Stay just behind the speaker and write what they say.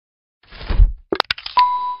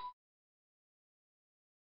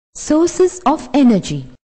Sources of energy.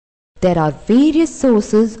 There are various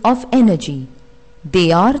sources of energy.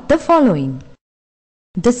 They are the following.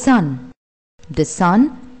 The sun. The sun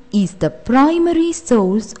is the primary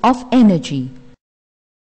source of energy.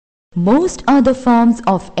 Most other forms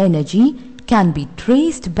of energy can be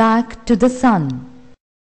traced back to the sun.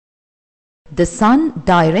 The sun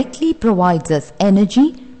directly provides us energy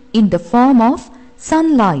in the form of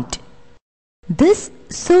sunlight. This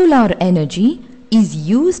solar energy is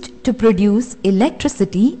used to produce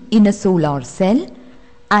electricity in a solar cell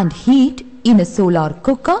and heat in a solar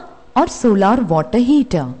cooker or solar water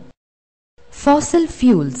heater. Fossil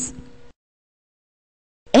fuels.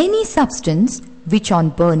 Any substance which on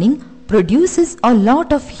burning produces a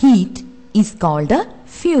lot of heat is called a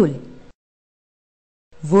fuel.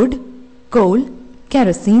 Wood, coal,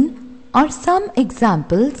 kerosene are some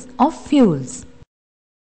examples of fuels.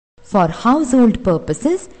 For household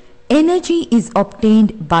purposes, energy is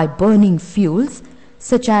obtained by burning fuels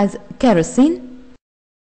such as kerosene,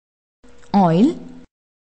 oil,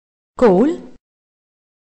 coal,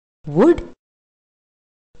 wood,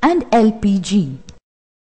 and LPG.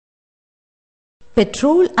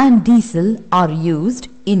 Petrol and diesel are used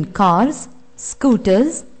in cars,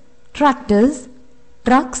 scooters, tractors,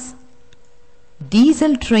 trucks,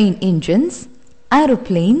 diesel train engines,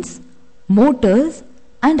 aeroplanes, motors,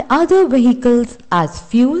 and other vehicles as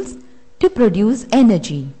fuels to produce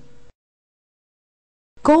energy.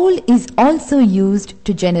 Coal is also used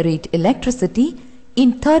to generate electricity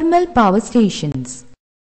in thermal power stations.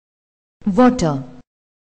 Water.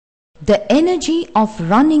 The energy of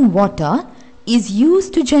running water is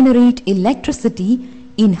used to generate electricity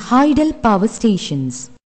in hydel power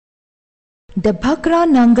stations. The Bhakra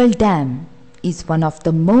Nangal Dam is one of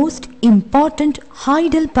the most important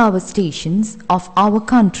hydel power stations of our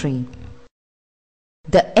country.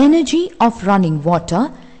 The energy of running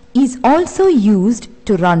water is also used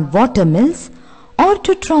to run water mills or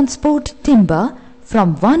to transport timber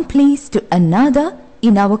from one place to another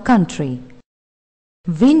in our country.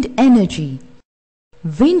 Wind energy.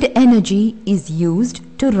 Wind energy is used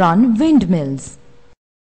to run windmills.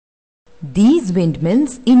 These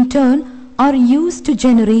windmills in turn are used to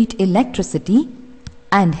generate electricity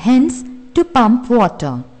and hence to pump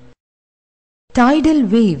water. Tidal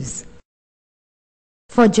waves.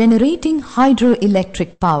 For generating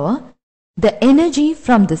hydroelectric power, the energy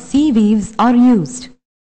from the sea waves are used.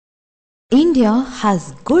 India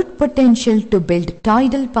has good potential to build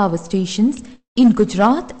tidal power stations in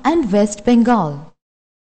Gujarat and West Bengal.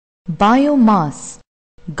 Biomass.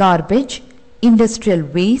 Garbage, industrial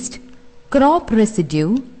waste, crop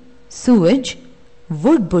residue, sewage,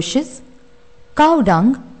 wood bushes, cow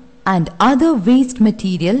dung and other waste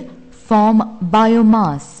material form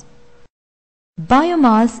biomass.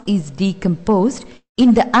 Biomass is decomposed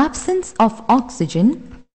in the absence of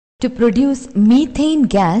oxygen to produce methane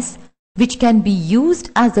gas which can be used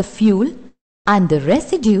as a fuel, and the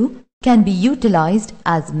residue can be utilized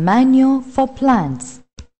as manure for plants.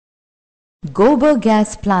 Gobar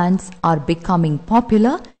gas plants are becoming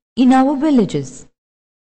popular in our villages.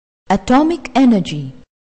 Atomic energy.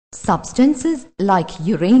 Substances like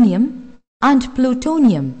uranium and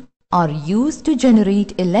plutonium are used to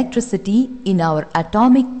generate electricity in our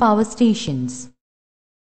atomic power stations.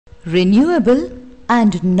 Renewable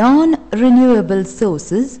and non-renewable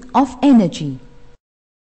sources of energy.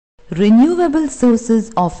 Renewable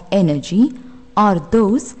sources of energy are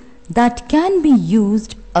those that can be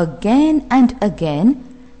used again and again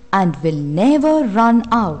and will never run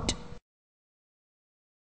out.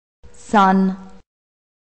 Sun,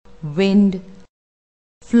 wind,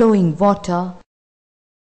 flowing water,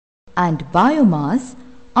 and biomass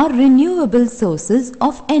are renewable sources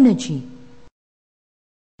of energy.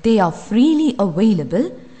 They are freely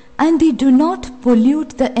available and they do not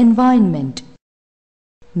pollute the environment.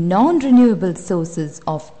 Non-renewable sources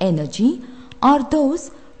of energy are those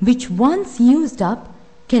which once used up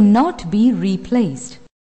cannot be replaced.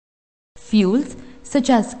 Fuels such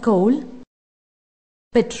as coal,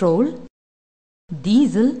 petrol,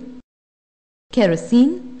 diesel,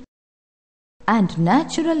 kerosene, and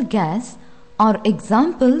natural gas are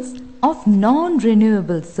examples of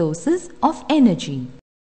non-renewable sources of energy.